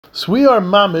So we are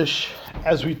mamish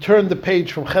as we turn the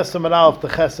page from Chesam and Aleph to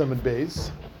Chesam and Beis.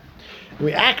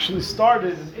 We actually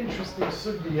started an interesting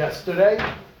sugi yesterday.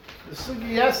 The sugi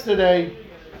yesterday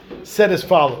said as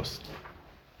follows.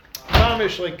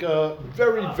 Mamish,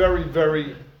 very, very,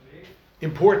 very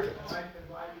important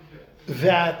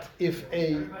that if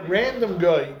a random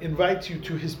guy invites you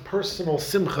to his personal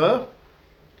simcha,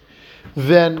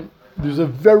 then there's a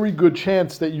very good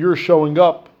chance that you're showing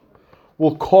up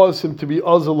will cause him to be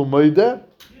azal u'maydeh,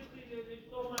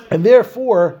 and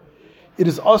therefore it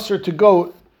is usher to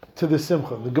go to the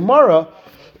simcha. The Gemara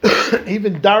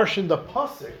even darshan the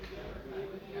pasuk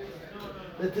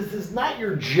that this is not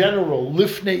your general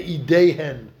lifnei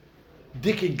idehen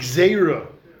dik gzeira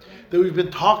that we've been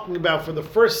talking about for the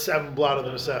first 7 blot of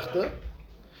the Masechta.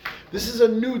 This is a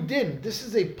new din. This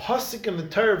is a pasuk in the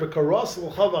Torah v'karos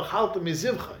l'chava chalta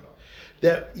mizivchai,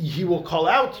 that he will call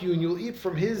out to you and you'll eat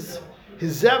from his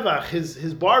zevach,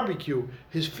 his barbecue,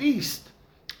 his feast,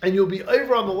 and you'll be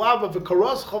over on the lava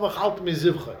v'karos l'chava chalta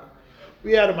mizivchai.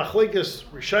 We had a machlekes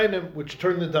rishonim which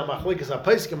turned into a machlekes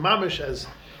apaiskim mamish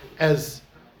as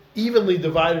evenly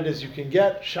divided as you can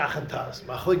get. Shach and Taz,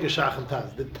 machlekes Shach and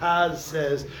Taz. The Taz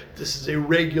says this is a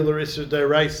regular Isser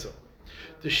D'Oraisa.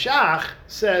 The Shach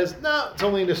says, no, it's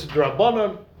only an Isser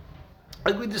D'Rabbanan.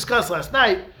 Like we discussed last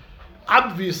night,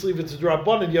 obviously if it's a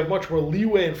D'Rabbanan, you have much more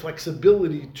leeway and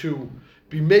flexibility to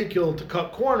be makil and to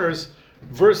cut corners,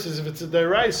 versus if it's a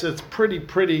D'Oraisa, it's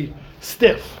pretty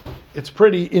stiff. It's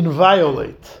pretty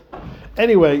inviolate.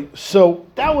 Anyway, so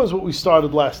that was what we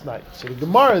started last night. So the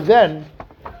Gemara then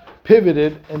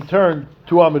pivoted and turned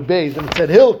to Amud Beis, and it said,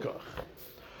 Hilkach,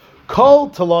 Kol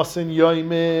Talasin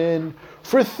Yoimin,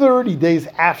 for 30 days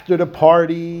after the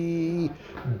party,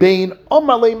 Bein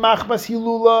Amalei Machmas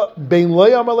Hilula, Bein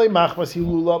Lei Amalei Machmas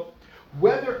Hilula,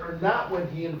 whether or not when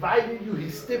he invited you, he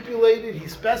stipulated, he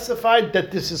specified that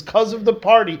this is because of the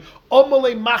party,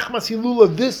 Amalei Machmas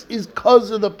Hilula, this is because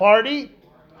of the party,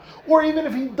 or even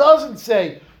if he doesn't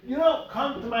say,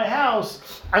 come to my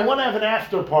house, I want to have an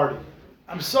after party.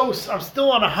 I'm still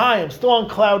on a high. I'm still on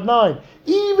cloud 9.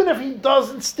 Even if he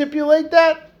doesn't stipulate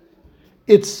that,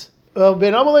 it's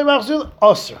ben amalei machzul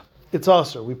aser. It's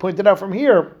aser. We pointed out from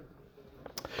here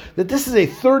that this is a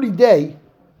 30-day,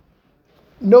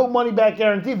 no money back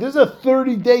guarantee. This is a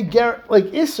 30-day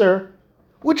iser,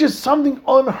 which is something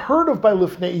unheard of by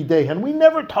lifnei idehen. We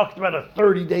never talked about a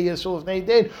 30-day iser lifnei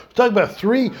idehen. We're talking about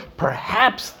 3,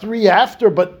 perhaps 3 after,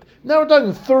 but now we're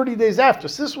talking 30 days after.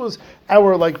 So this was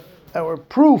our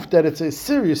proof that it's a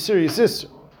serious issue.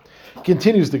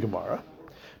 Continues the Gemara.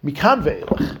 Mikan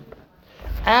ve'elach.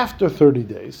 After 30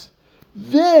 days,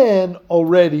 then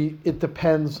already it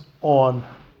depends on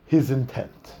his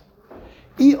intent.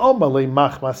 If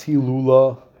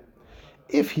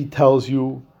he tells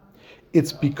you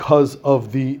it's because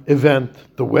of the event,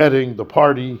 the wedding, the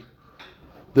party,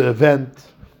 the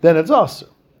event, then it's also.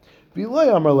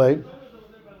 And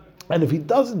if he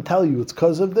doesn't tell you it's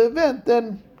because of the event,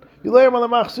 then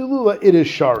it is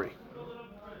shari.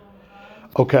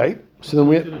 Okay, so then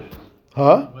Why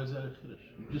is that a chiddush?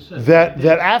 You just said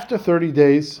that after 30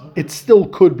 days, it still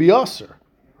could be usher.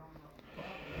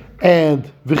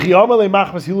 And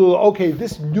okay,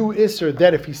 this new isser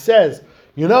that if he says,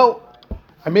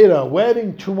 I made a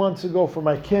wedding 2 months ago for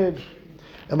my kid,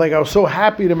 and I was so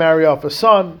happy to marry off a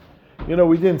son. We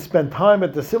didn't spend time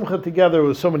at the simcha together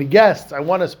with so many guests. I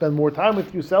want to spend more time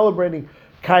with you celebrating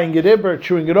Kayin Gediber,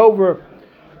 chewing it over.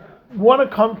 You want to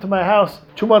come to my house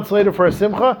 2 months later for a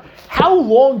simcha? How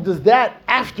long does that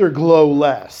afterglow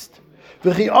last?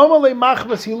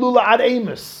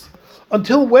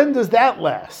 Until when does that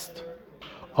last?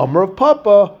 Amar of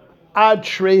Papa, ad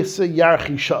shresa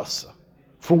yarchi shasa.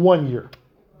 For 1 year.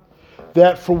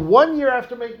 That for 1 year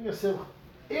after making a simcha,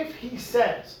 if he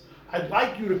says, I'd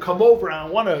like you to come over and I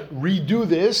want to redo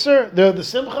the Isser, the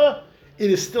simcha,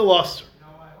 it is still Isser.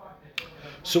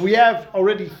 So we have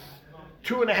already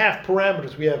 2.5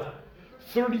 parameters. We have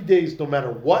 30 days no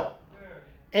matter what,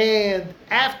 and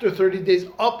after 30 days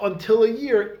up until a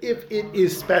year if it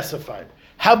is specified.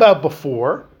 How about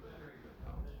before?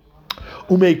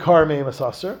 Umei kar me'emes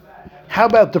aser. How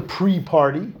about the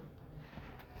pre-party?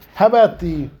 How about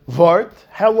the vart?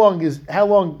 How long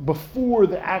before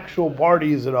the actual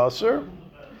party is it aser?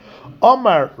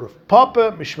 Amar Rav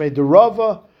Papa Mishmei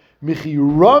Derava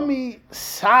Michirami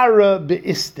Sara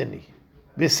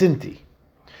Besinti.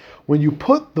 When you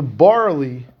put the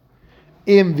barley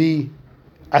in the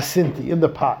asinti, in the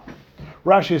pot,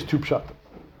 Rashi has 2 pshat.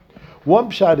 One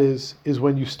pshat is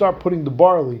when you start putting the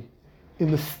barley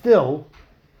in the still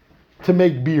to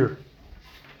make beer.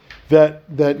 That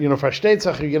for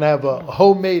Shtetzach, you're going to have a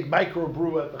homemade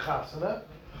microbrew at the chasana,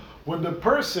 When the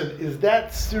person is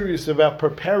that serious about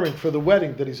preparing for the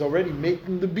wedding that he's already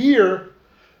making the beer,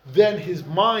 then his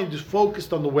mind is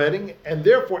focused on the wedding, and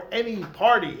therefore any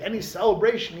party, any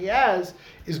celebration he has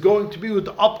is going to be with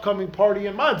the upcoming party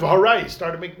in mind. V'harai, he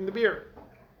started making the beer.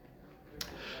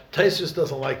 Taisus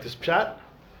doesn't like this pshat.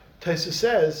 Taisus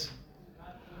says,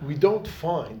 we don't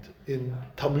find in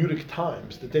Talmudic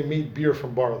times that they made beer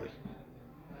from barley.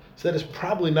 So that is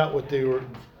probably not what they were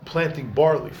planting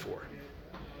barley for.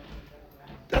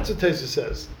 That's what Taisus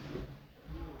says.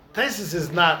 Taisus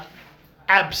is not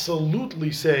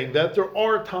absolutely saying that. There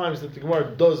are times that the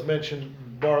Gemara does mention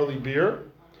barley beer,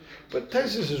 but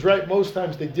Taisus is right. Most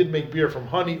times they did make beer from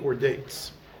honey or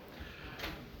dates.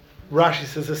 Rashi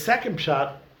says the second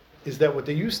pshat is that what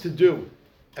they used to do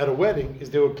at a wedding is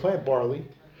they would plant barley.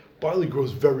 Barley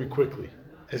grows very quickly,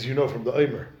 as you know from the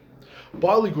Omer.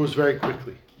 Barley grows very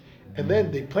quickly. And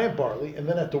then they plant barley, and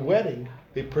then at the wedding,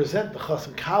 they present the chas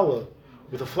and kala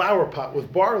with a flower pot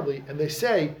with barley, and they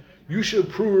say, you should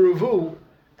prove revu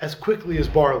as quickly as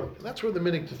barley. And that's where the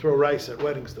minhag to throw rice at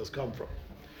weddings does come from.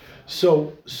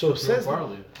 So says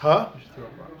barley. Huh?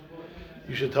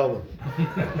 You should tell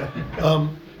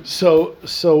them.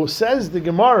 So says the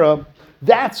Gemara,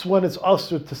 that's when it's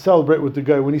usher to celebrate with the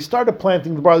guy, when he started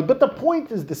planting the barley. But the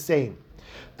point is the same.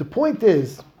 The point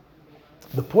is,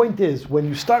 when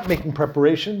you start making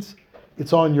preparations,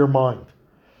 it's on your mind.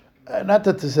 Not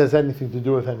that this has anything to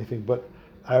do with anything, but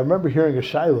I remember hearing a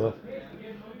shaila.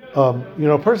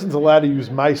 A person's allowed to use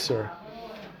meiser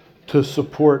to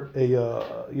support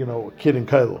a kid in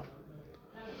kailo.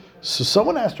 So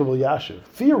someone asked Rabbi Yashiv,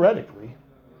 theoretically,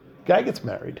 guy gets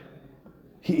married.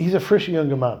 He's a fresh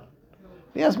young man.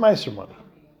 He has meiser money.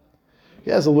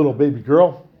 He has a little baby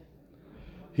girl.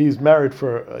 He's married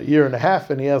for a year and a half,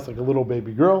 and he has like a little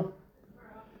baby girl.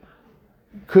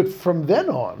 Could from then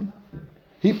on,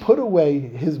 he put away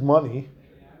his money,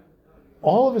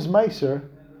 all of his meiser,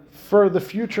 for the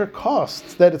future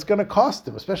costs that it's going to cost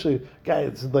him. Especially, guy,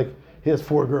 it's like he has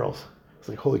 4 girls. It's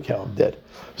like, holy cow, I'm dead.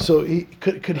 So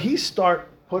could he start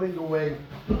putting away?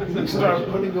 Could he start,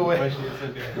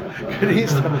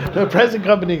 the present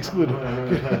company excluded.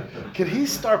 Could he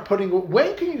start putting?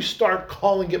 When can you start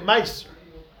calling it meiser?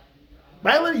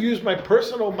 Am I allowed to use my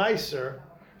personal meiser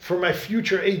for my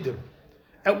future edim?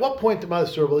 At what point am I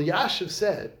allowed? Well, Yashiv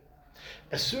said,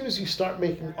 as soon as you start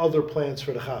making other plans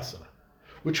for the chasana,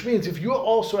 which means if you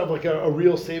also have like a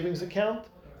real savings account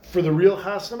for the real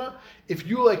chasana, if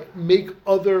you like make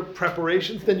other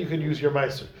preparations, then you can use your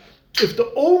meiser. If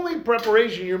the only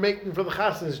preparation you're making for the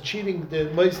chasana is cheating the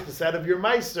meistus out of your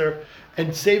meiser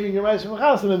and saving your meiser for the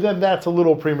chasana, then that's a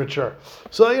little premature.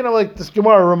 So, like this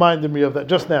Gemara reminded me of that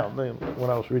just now when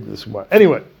I was reading this Gemara.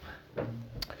 Anyway,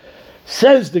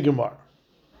 says the Gemara.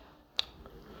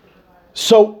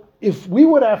 So, if we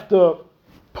would have to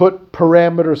put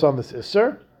parameters on this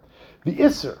Isser, the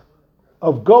Isser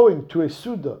of going to a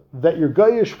Suda that your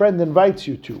Goyish friend invites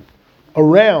you to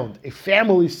around a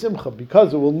family simcha,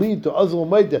 because it will lead to Azal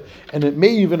Maida, and it may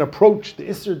even approach the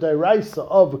Isser Dairaisa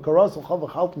of Karasal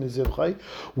Chavachalt Mizivchai,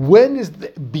 when is the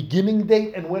beginning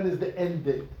date and when is the end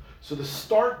date? So the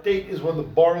start date is when the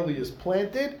barley is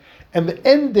planted, and the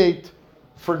end date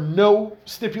for no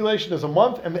stipulation is a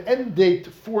month, and the end date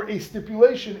for a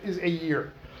stipulation is a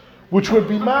year, which would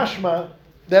be mashma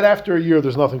that after a year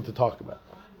there's nothing to talk about.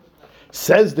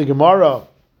 Says the Gemara,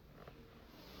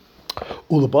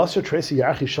 Ulabasar Tracy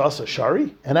Yachi Shasa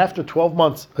Shari, and after 12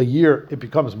 months, a year, it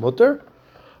becomes mutter.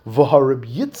 V'harib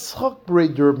Yitzchak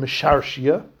Breder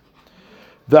Mesharshia,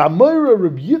 v'amoira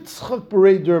Rib Yitzchak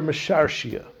Breder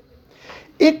Mesharshia.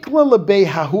 Ikla lebei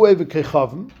hahuei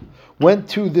v'kechavim, went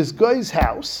to this guy's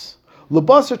house,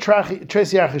 Labasar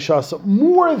Tracy Yachi Shasa,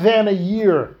 more than a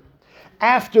year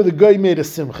after the guy made a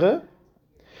simcha,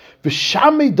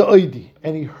 v'shamei da'oidi,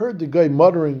 and he heard the guy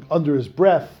muttering under his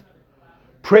breath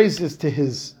praises to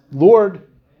his Lord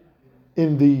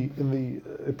in the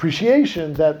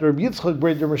appreciation that Rabbi Yitzchak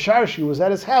Breder Mesharshi was at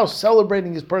his house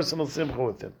celebrating his personal simcha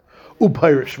with him.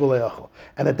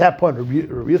 And at that point, Rabbi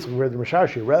Yitzchak Breder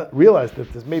Mesharshi realized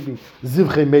that this may be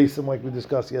zivchei mesim, like we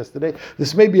discussed yesterday.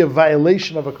 This may be a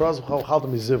violation of a karas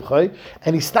v'chaltam zivchei,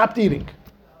 and he stopped eating.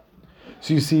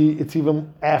 So you see, it's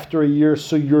even after a year,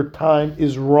 so your time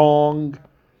is wrong.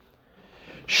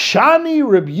 Shani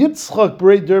Reb Yitzchak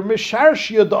Breder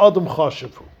Mesharshia da Adam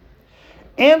Chashavu.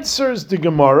 Answers the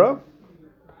Gemara.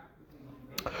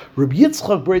 Reb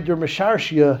Yitzchak Breder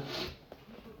Mesharshia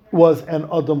was an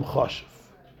Adam Chashav.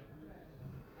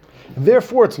 And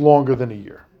therefore it's longer than a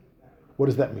year. What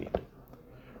does that mean?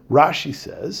 Rashi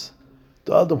says,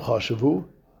 da Adam Chashavu,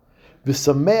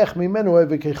 v'sameach mimenu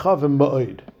evekechavim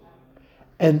ma'od.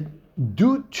 And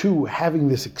due to having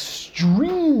this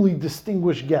extremely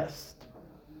distinguished guest,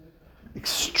 the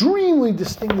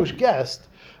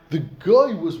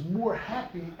guy was more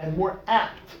happy and more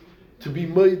apt to be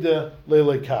Maida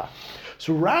Leileka.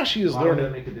 So Rashi is Why learning.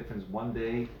 would it make a difference 1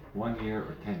 day, 1 year,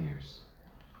 or 10 years?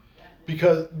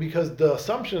 Because the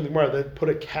assumption in the Gemara that put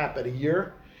a cap at a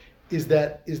year is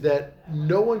that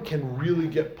no one can really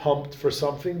get pumped for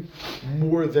something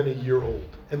more than a year old,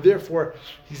 and therefore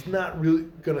he's not really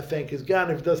going to thank his God.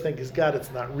 And if he does thank his God,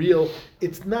 it's not real.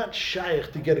 It's not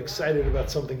shaykh to get excited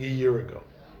about something a year ago.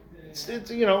 It's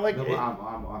like. No,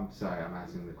 I'm sorry. I'm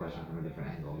asking the question from a different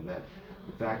angle. That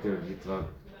the fact that Yitzchak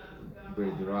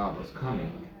Beit Rav was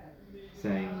coming,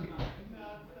 saying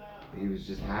he was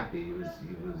just happy.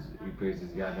 He praised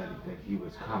his God that he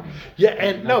was coming. Yeah,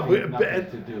 and nothing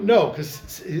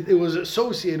because it was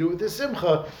associated with the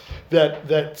simcha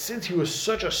that since he was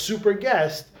such a super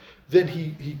guest, then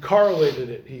he correlated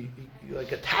it. He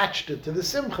like attached it to the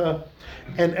simcha,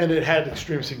 and it had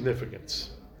extreme significance.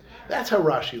 That's how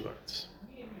Rashi learns.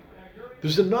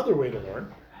 There's another way to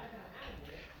learn,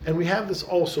 and we have this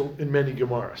also in many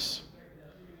Gemaras,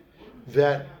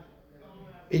 that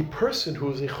a person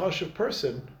who is a chashuv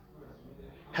person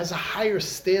has a higher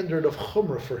standard of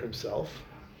chumrah for himself,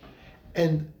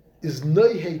 and is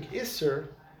noiheg iser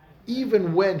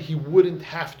even when he wouldn't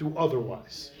have to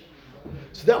otherwise.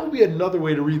 So that would be another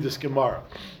way to read this Gemara.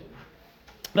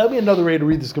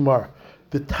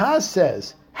 The Taz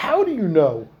says, how do you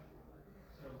know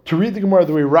to read the Gemara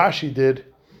the way Rashi did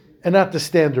and not the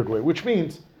standard way? Which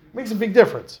means, it makes a big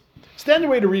difference. Standard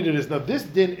way to read it is, now this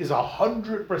din is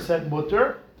 100%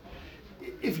 mutter.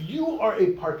 If you are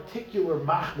a particular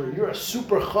machmer, you're a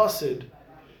super chassid,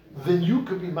 then you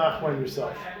could be machmer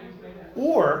yourself.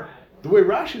 Or, the way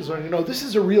Rashi is learning, this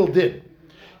is a real din.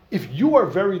 If you are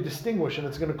very distinguished and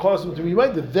it's going to cause them to be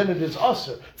minded, then it is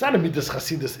aser. It's not a midas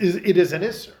chasidus, it is an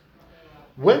iser.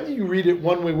 When do you read it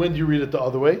one way, when do you read it the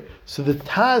other way? So the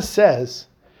Taz says,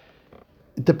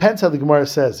 it depends how the Gemara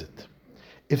says it.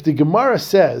 If the Gemara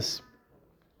says,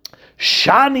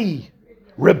 Shani,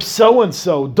 Reb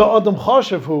so-and-so, da Adam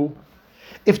Chashav hu,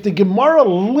 if the Gemara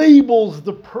labels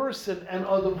the person and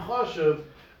Adam Chashav,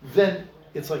 then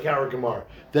it's like our Gemara,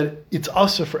 that it's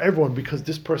Asa for everyone because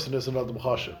this person is an Adam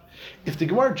Chashav. If the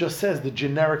Gemara just says the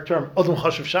generic term, Adam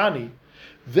Chashav Shani,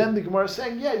 then the Gemara is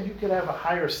saying, yeah, you can have a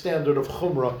higher standard of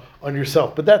Chumrah on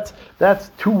yourself. But that's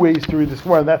two ways to read this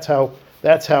Gemara, and that's how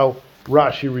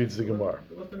Rashi reads the Gemara.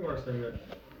 What's the Gemara saying that?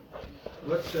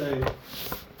 Let's say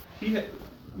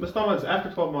Mustama is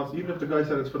after 12 months, even if the guy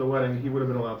said it's for the wedding, he would have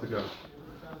been allowed to go.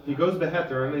 He goes to the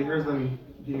heter and he hears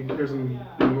him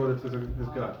being ordered to his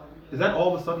God. Does that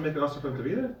all of a sudden make it also for him to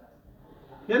be there?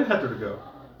 He had a heter to go.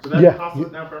 So that's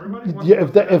possible now for everybody? Yeah,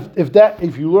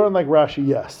 if you learn like Rashi,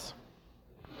 yes.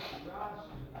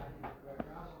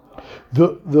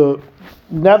 The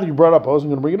now that you brought it up, I wasn't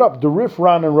going to bring it up. The Rif,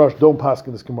 Ran, and Rush don't pass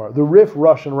in this Gemara. The Rif,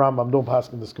 Rush, and Rambam don't pass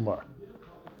in this Gemara.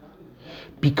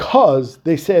 Because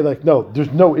they say no,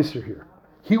 there's no Isser here.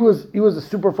 He was a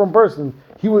super firm person.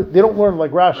 They don't learn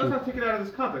like Rashi. Let's not take it out of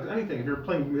this context. Anything. If you're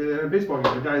playing a baseball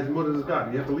game, the guy's mother is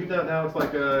God. You have to leave that now. It's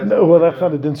like a. No, well, that's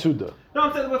not a din suda. No,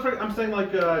 I'm saying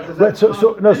like. Does right.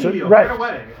 So right. At a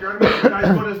wedding, if you're at a wedding, the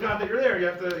guy's mother is God that you're there. You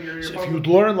have to. So if you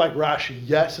learn like Rashi,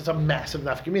 yes, it's a massive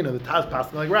nafkamina. The Taz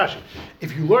passing like Rashi.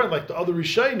 If you learn like the other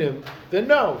Rishonim, then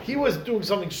no, he was doing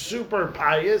something super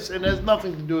pious and has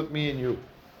nothing to do with me and you.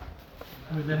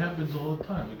 I mean, that happens all the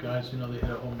time. The guys, they hit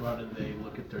a home run and they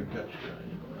look at their gut,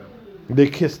 whatever. They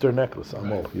kissed their necklace.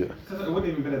 I'm all, yeah. It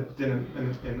wouldn't even been a din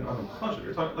in Adam Chashav.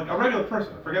 You're talking like a regular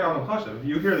person. Forget Adam Chashav. If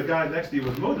you hear the guy next to you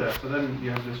with Modeh, so then you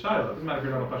have this shiloh. It doesn't matter if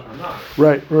you're Adam Chashav or not.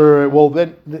 Right. Well,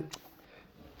 then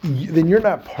you're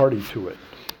not party to it.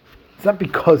 It's not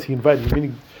because he invited you.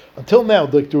 Meaning, until now,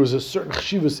 there was a certain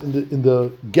chshivas in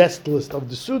the guest list of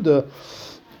the Suda.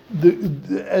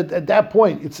 At that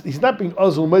point, he's not being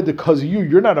Azul Maida because of you.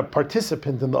 You're not a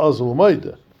participant in the Azul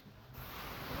Maida.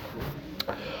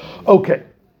 Okay.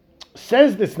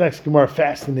 Says this next Gemara,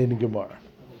 fascinating Gemara.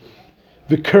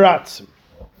 The Karatzim.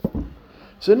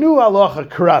 So new halacha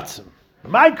Karatzim.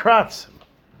 My Karatzim.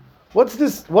 What's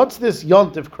this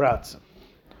Yontif Karatzim?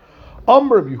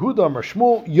 Amr Yehuda Amr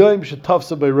Shmuel Yom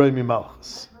Shetafsa by Romi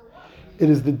Malchus. It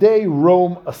is the day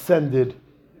Rome ascended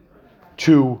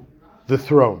to the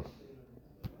throne.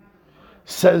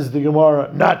 Says the Gemara,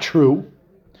 not true.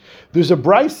 There's a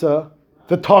brisa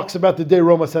that talks about the day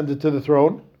Rome ascended to the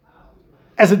throne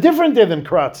as a different day than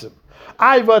Karatzim.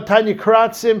 Aiva Tanya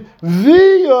Karatzim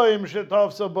v'yoim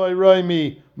shetavsa by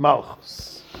Romi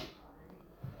Malchus.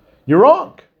 You're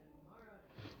wrong.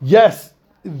 Yes,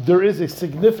 there is a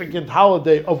significant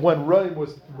holiday of when Rome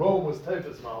was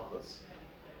Tevis Malchus.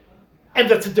 And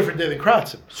that's a different day than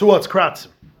Kratzim. So what's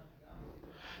Kratzim?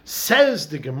 Says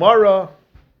the Gemara,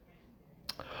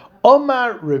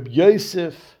 Omar Reb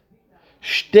Yosef,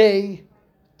 Shtei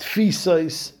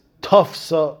Tfisais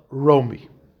Tafsa Romi.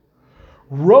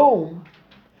 Rome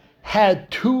had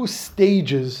two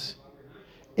stages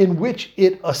in which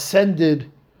it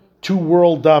ascended to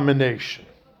world domination.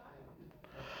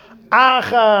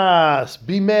 Achas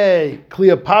bimei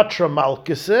Cleopatra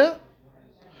Malkese,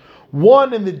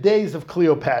 one in the days of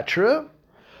Cleopatra,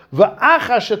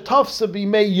 va'achas shetafsa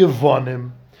bimei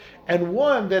Yevonim, and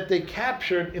one that they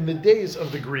captured in the days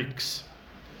of the Greeks.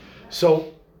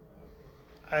 So,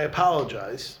 I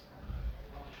apologize.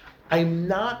 I'm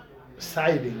not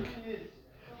citing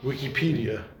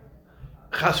Wikipedia,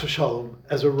 Chas v'shalom,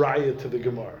 as a raya to the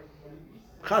Gemara.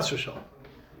 Chas v'shalom.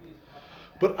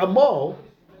 But Amal,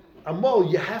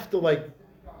 you have to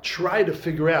try to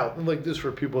figure out, and this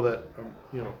for people that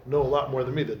know a lot more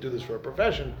than me that do this for a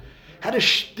profession, how to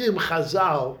shtim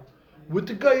Chazal with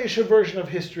the Goyish version of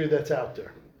history that's out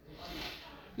there.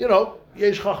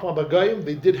 Yesh Chachma Bagayim,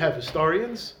 they did have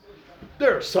historians.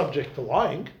 They're subject to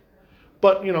lying,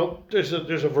 but there's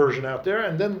a version out there.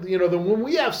 And then then when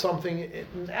we have something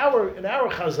in our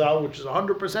Chazal, which is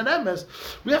 100% emes,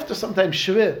 we have to sometimes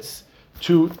schwitz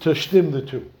to shtim the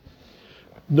two.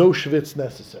 No schwitz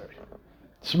necessary.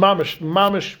 It's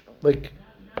mamish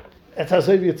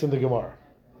it's in the Gemara.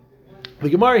 The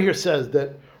Gemara here says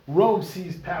that Rome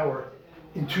seized power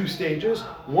in two stages,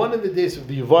 one in the days of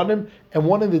the Yevonim and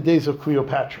one in the days of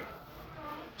Cleopatra.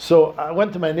 So I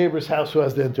went to my neighbor's house who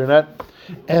has the internet,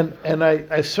 and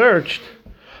I searched,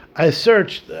 I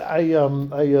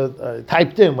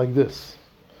typed in like this,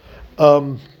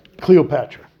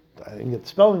 Cleopatra. I didn't get the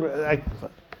spelling right.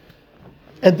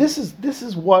 And this is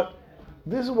what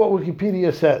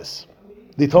Wikipedia says.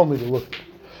 They told me to look.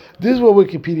 This is what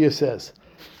Wikipedia says.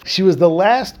 She was the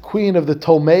last queen of the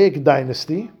Ptolemaic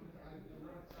dynasty.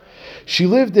 She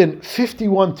lived in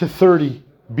 51 to 30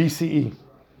 BCE.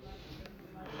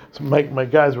 So my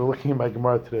guys were looking at my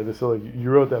Gemara today. They said, you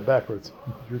wrote that backwards.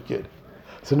 You're a kid.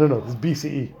 I said, no, this is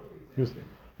BCE. He was,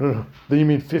 no. Then you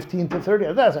mean 15 to 30?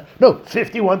 I said, no,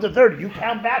 51 to 30. You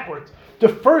count backwards. The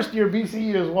first year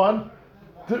BCE is 1.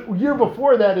 The year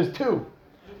before that is 2.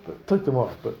 But took them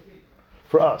off. But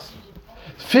for us,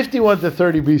 51 to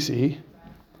 30 BCE.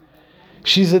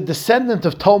 She's a descendant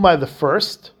of Ptolemy the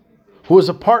First, who was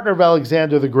a partner of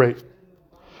Alexander the Great.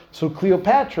 So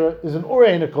Cleopatra is an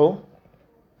oracle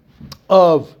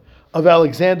of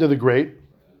Alexander the Great.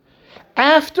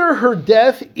 After her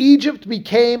death, Egypt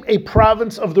became a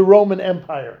province of the Roman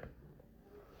Empire.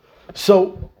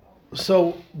 So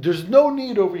there's no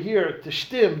need over here to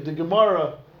shtim the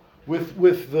Gemara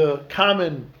with the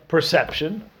common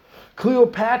perception.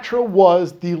 Cleopatra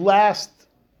was the last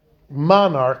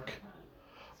monarch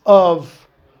of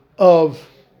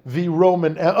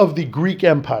the Greek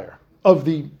Empire, of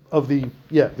the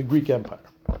Greek Empire.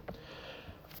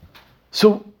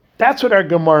 So that's what our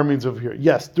Gemara means over here.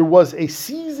 Yes, there was a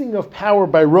seizing of power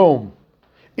by Rome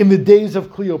in the days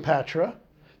of Cleopatra.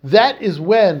 That is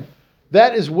when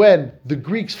the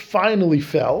Greeks finally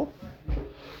fell.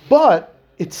 But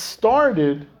it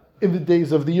started in the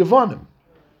days of the Yevonim.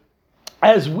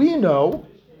 As we know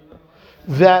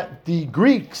that the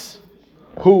Greeks,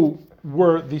 who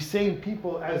were the same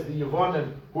people as the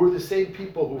Yevonim, who were the same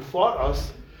people who fought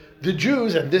us, the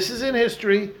Jews, and this is in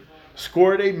history,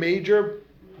 scored a major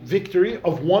victory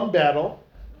of one battle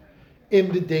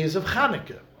in the days of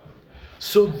Hanukkah.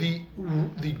 So the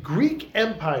Greek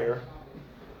Empire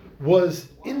was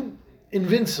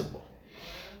invincible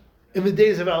in the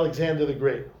days of Alexander the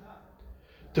Great.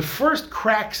 The first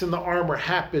cracks in the armor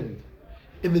happened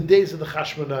in the days of the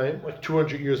Hashmonaim, like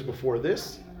 200 years before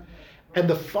this. And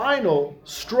the final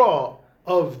straw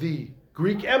of the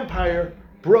Greek Empire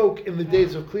broke in the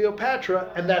days of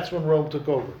Cleopatra, and that's when Rome took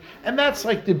over. And that's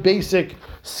like the basic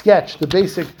sketch, the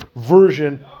basic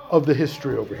version of the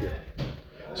history over here.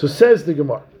 So says the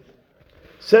Gemara.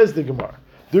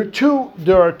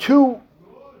 There are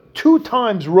two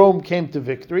times Rome came to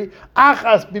victory.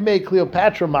 Achas bimei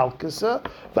Cleopatra Malkasa,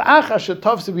 v'achas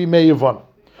shetavsa bimei Yevon.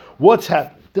 What's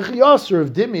happened? The Chiyasar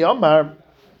of Dimi Amar,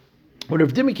 when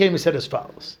Rav Dimi came, he said as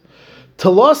follows: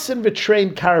 Talasin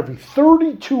v'train Karvi,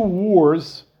 32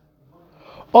 wars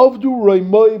of the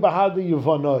Roimoi Bahada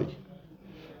Yevanoi.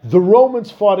 The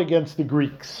Romans fought against the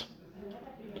Greeks.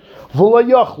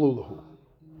 V'layachlulahu.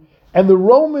 And the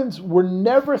Romans were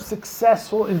never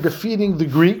successful in defeating the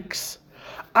Greeks.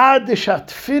 Ad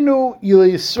shatfinu il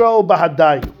Yisrael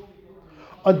bahadayu.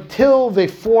 until they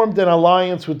formed an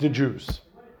alliance with the Jews.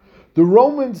 The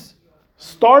Romans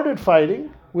started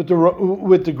fighting with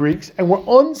the Greeks and were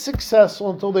unsuccessful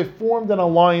until they formed an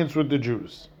alliance with the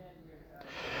Jews.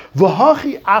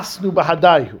 V'hachi asnu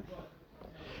b'hadayu.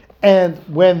 And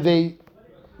when they,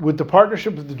 with the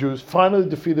partnership of the Jews, finally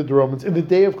defeated the Romans in the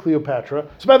day of Cleopatra.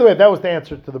 So by the way, that was the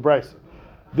answer to the Brisa.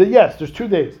 Yes, there's 2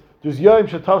 days. There's Yom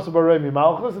Shetavsa Barei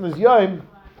Malchus, and there's Yom,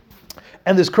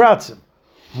 and there's Kratzim.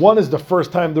 One is the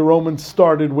first time the Romans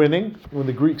started winning, when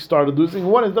the Greeks started losing.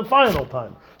 One is the final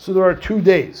time. So there are 2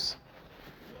 days.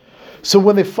 So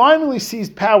when they finally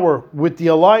seized power with the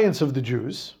alliance of the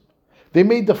Jews, they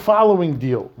made the following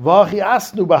deal. V'achi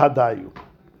asnu b'hadayu.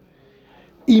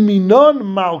 Iminon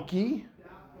malki,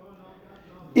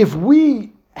 if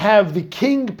we have the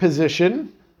king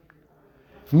position,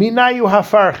 minayu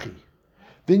hafarchi,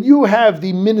 then you have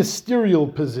the ministerial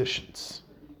positions.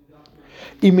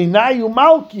 Iminayu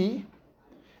malki,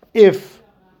 if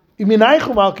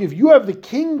you have the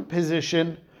king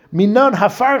position, minan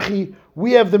hafarchi,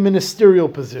 we have the ministerial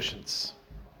positions.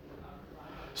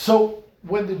 So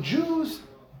when the Jews,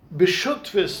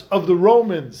 b'shutvis of the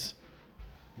Romans,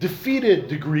 defeated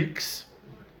the Greeks,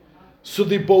 so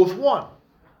they both won.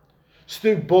 So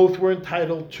they both were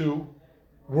entitled to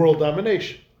world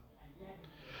domination.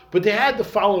 But they had the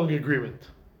following agreement.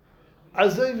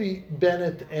 Azevi,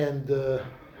 Bennett, and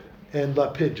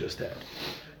Lapid just had.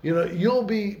 You'll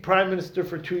be prime minister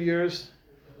for 2 years,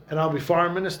 and I'll be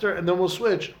foreign minister, and then we'll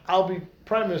switch. I'll be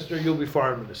prime minister, you'll be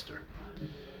foreign minister.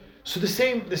 So the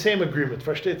same agreement.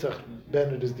 Versteht sich?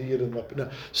 Bennett is the Yid and Lapid. No.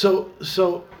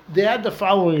 So they had the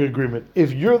following agreement.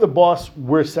 If you're the boss,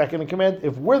 we're second in command.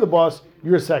 If we're the boss,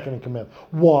 you're second in command.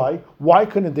 Why? Why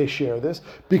couldn't they share this?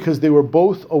 Because they were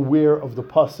both aware of the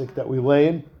pasuk that we lay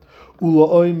in,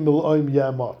 Ula'oim mil'oim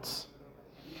yamotz.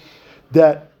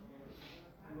 That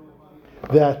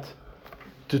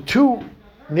the 2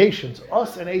 nations,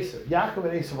 us and Esav, Yaakov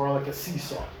and Esav, are like a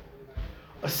seesaw.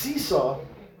 A seesaw,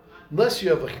 unless you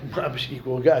have like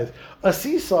equal guys, a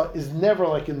seesaw is never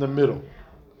like in the middle.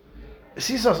 A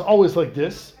seesaw is always like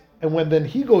this, and when then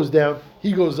he goes down,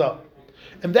 he goes up.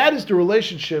 And that is the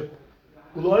relationship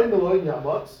that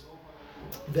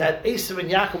Esav and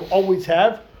Yaakov always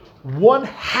have. One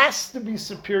has to be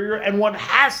superior and one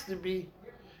has to be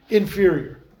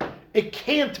inferior. It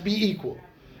can't be equal.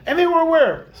 And they were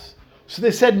aware of this. So they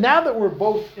said, now that we're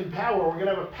both in power, we're going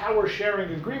to have a power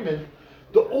sharing agreement.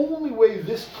 The only way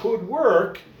this could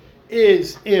work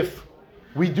is if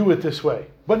we do it this way,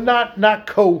 but not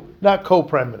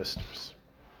co-prime ministers.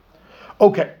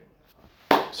 Okay.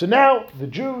 So now the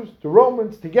Jews, the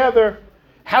Romans together,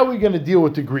 how are we going to deal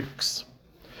with the Greeks?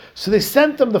 So they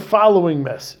sent them the following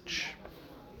message.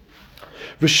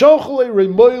 The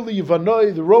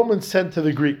Romans sent to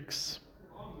the Greeks.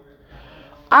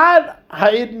 Ad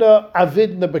ha'idna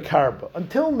avidna bekarba.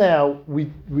 Until now,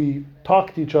 we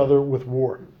talk to each other with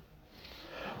war.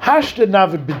 Hashda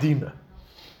navid bedina.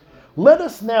 Let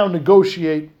us now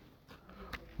negotiate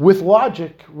with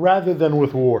logic rather than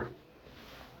with war.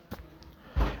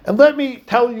 And let me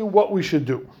tell you what we should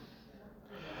do.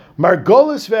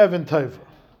 Margolis ve'evin taiva.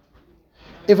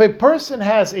 If a person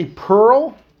has a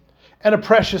pearl and a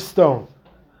precious stone,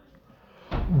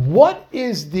 what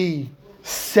is the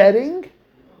setting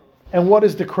and what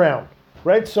is the crown?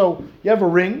 Right? So you have a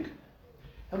ring,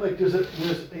 and like there's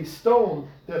a stone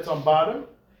that's on bottom,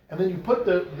 and then you put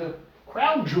the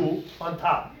crown jewel on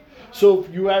top. So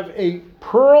you have a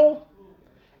pearl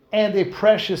and a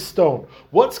precious stone.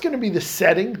 What's going to be the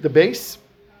setting, the base?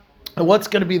 And what's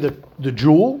going to be the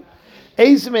jewel?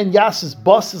 Ezim Yas's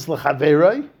bosses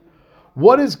lechaverei.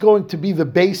 What is going to be the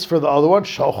base for the other one?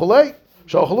 Shochalei.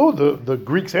 Shochalu, the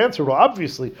Greeks answer, well,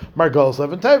 obviously, Margolis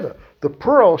Levin Teva. The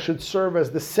pearl should serve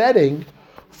as the setting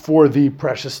for the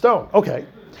precious stone. Okay.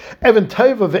 Even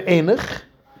Teva ve'enich.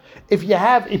 If you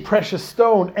have a precious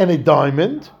stone and a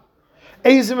diamond,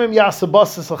 Ezim Yasa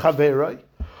bosses lechaverei.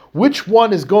 Which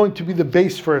one is going to be the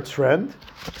base for its friend?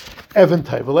 Even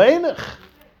Teva le'enich.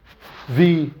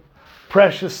 The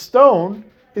precious stone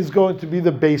is going to be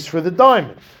the base for the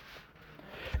diamond.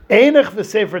 Einach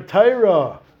v'sefer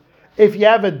Torah. If you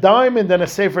have a diamond and a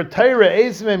sefer Torah,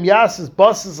 ezmem yasas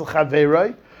basas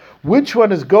l'chaverei, which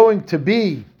one is going to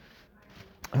be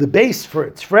the base for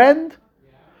its friend?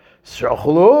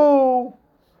 Shochlu.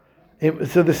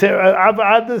 So the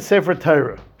sefer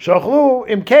Torah. Shochlu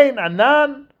imkein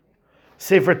anan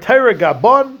sefer Torah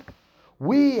gabon.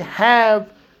 We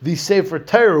have the Sefer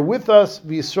Torah with us,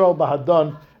 V'Yisrael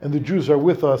Bahadan, and the Jews are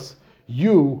with us.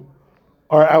 You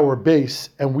are our base,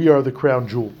 and we are the crown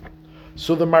jewel.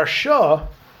 So the Marsha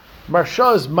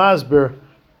is Masber,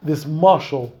 this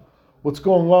mashal, what's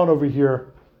going on over here,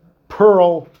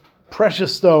 pearl,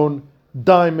 precious stone,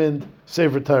 diamond,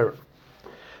 Sefer Torah.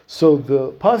 So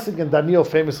the pasuk in Daniel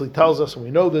famously tells us, and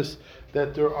we know this,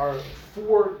 that there are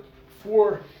four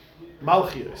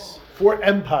malchios, four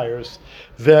empires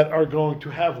that are going to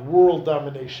have world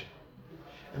domination.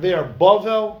 And they are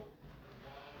Bavel,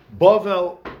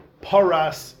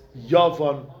 Paras,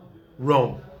 Yavan,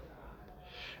 Rome.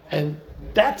 And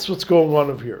that's what's going on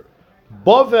over here.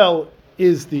 Bavel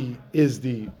is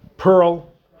the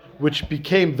pearl, which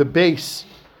became the base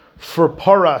for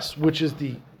Paras, which is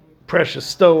the precious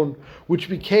stone, which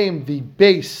became the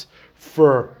base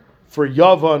for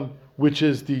Yavan, which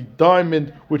is the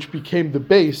diamond, which became the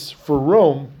base for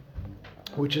Rome,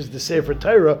 which is the Sefer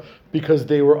Torah, because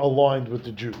they were aligned with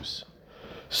the Jews.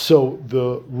 So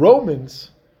the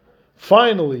Romans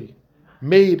finally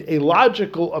made a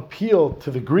logical appeal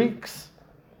to the Greeks,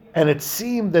 and it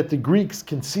seemed that the Greeks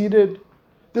conceded.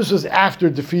 This was after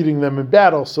defeating them in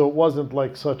battle, so it wasn't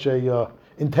like such a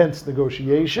intense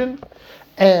negotiation.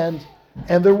 And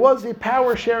there was a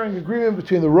power-sharing agreement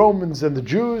between the Romans and the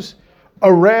Jews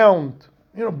around,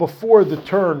 before the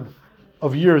turn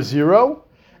of year 0.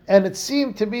 And it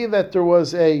seemed to be that there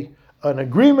was an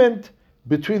agreement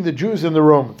between the Jews and the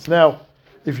Romans. Now,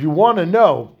 if you want to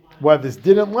know why this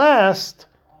didn't last,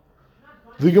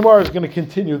 the Gemara is going to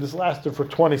continue. This lasted for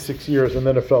 26 years and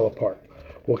then it fell apart.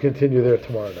 We'll continue there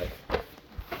tomorrow night.